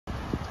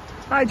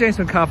Hi, James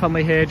from Car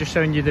Family here, just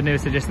showing you the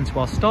newest addition to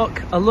our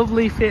stock. A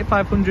lovely Fiat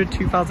 500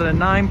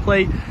 2009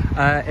 plate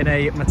in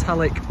a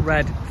metallic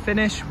red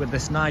finish with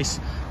this nice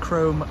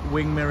chrome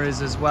wing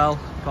mirrors as well.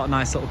 Got a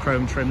nice little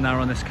chrome trim there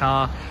on this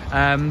car.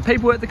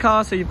 Paperwork the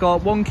car, so you've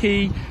got one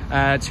key,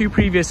 two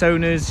previous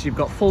owners, you've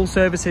got full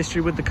service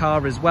history with the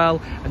car as well,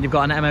 and you've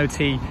got an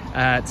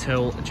MOT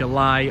till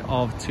July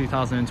of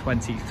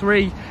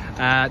 2023.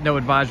 No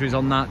advisories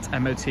on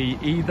that MOT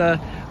either.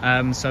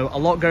 So a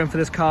lot going for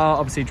this car.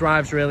 Obviously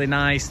drives really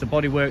nice, the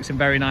bodywork's in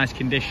very nice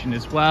condition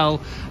as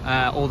well.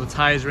 All the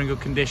tyres are in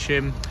good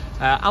condition.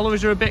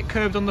 Alloys are a bit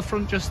curved on the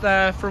front just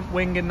there, front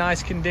wing in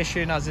nice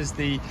condition, as is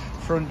the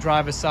front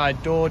driver's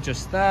side door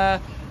just there.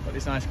 Got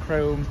these nice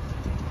chrome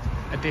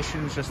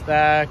additions just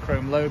there,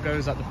 chrome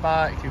logos at the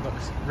back. You've got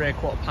this rear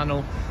quarter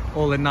panel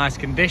all in nice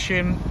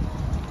condition,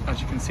 as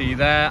you can see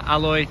there.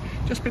 Alloy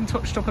just been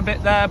touched up a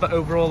bit there, but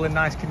overall in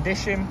nice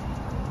condition.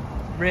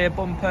 Rear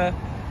bumper,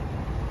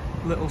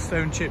 little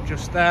stone chip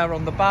just there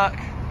on the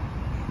back.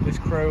 This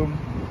chrome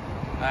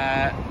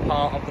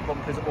part of the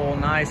bumper is all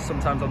nice.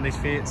 Sometimes on these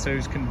Fiat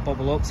those can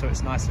bubble up, so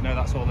it's nice to know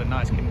that's all in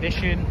nice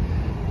condition.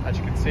 As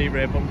you can see,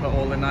 rear bumper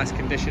all in nice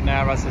condition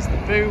there, as is the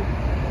boot.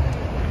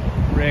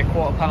 Rear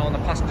quarter panel on the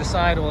passenger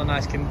side all in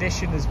nice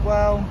condition as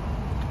well.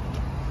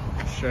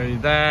 I'll show you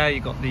there,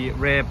 you've got the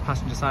rear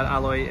passenger side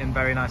alloy in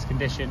very nice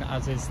condition,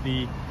 as is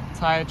the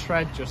tyre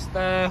tread just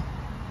there.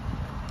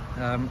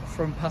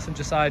 Front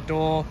passenger side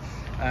door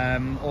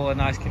all in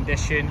nice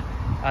condition,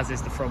 as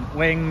is the front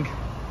wing.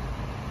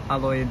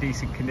 Alloy in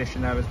decent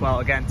condition there as well.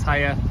 Again,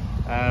 tyre,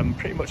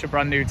 pretty much a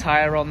brand new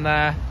tyre on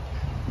there.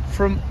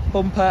 Front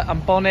bumper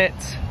and bonnet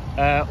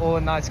all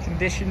in nice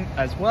condition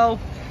as well.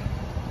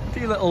 A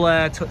few little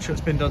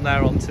touch-ups been done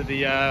there onto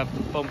the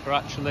bumper,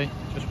 actually,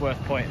 just worth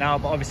pointing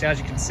out. But obviously, as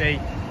you can see,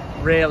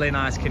 really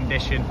nice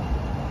condition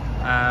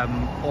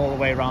all the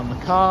way around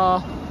the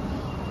car.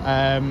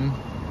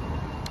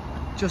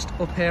 Just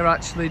up here,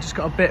 actually, just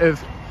got a bit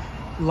of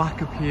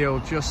lack of peel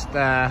just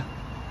there,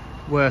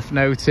 worth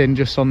noting,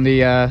 just on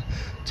the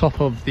top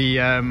of the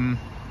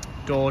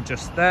door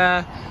just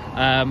there.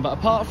 But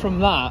apart from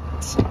that,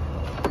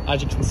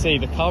 as you can see,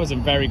 the car is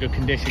in very good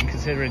condition,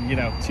 considering, you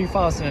know,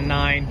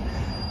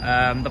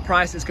 2009. The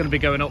price it's going to be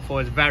going up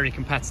for is very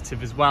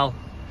competitive as well.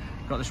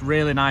 Got this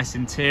really nice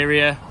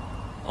interior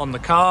on the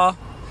car,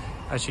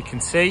 as you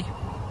can see,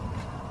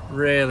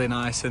 really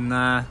nice in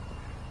there.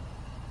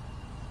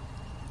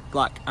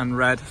 Black and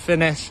red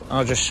finish.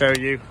 I'll just show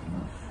you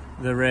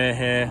the rear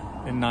here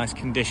in nice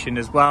condition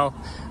as well,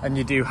 and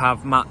you do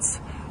have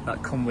mats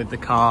that come with the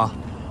car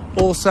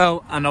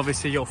also, and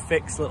obviously your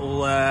fixed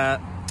little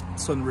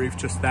sunroof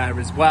just there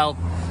as well.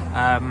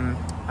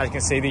 As you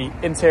can see, the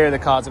interior of the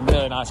car is in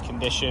really nice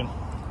condition.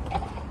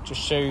 Just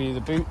show you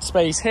the boot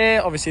space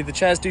here. Obviously the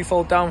chairs do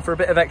fold down for a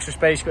bit of extra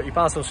space. You've got your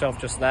parcel shelf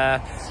just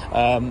there.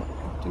 I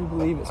do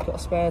believe it's got a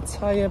spare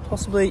tyre,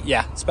 possibly.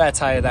 Yeah, spare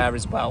tyre there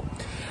as well.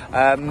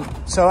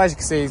 So as you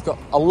can see, it's got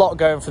a lot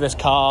going for this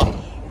car.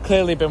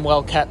 Clearly been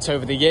well kept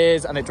over the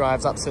years, and it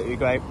drives absolutely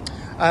great.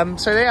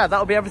 So yeah,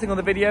 that'll be everything on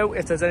the video.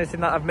 If there's anything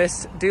that I've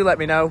missed, do let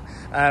me know.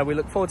 We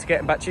look forward to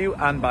getting back to you,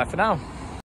 and bye for now.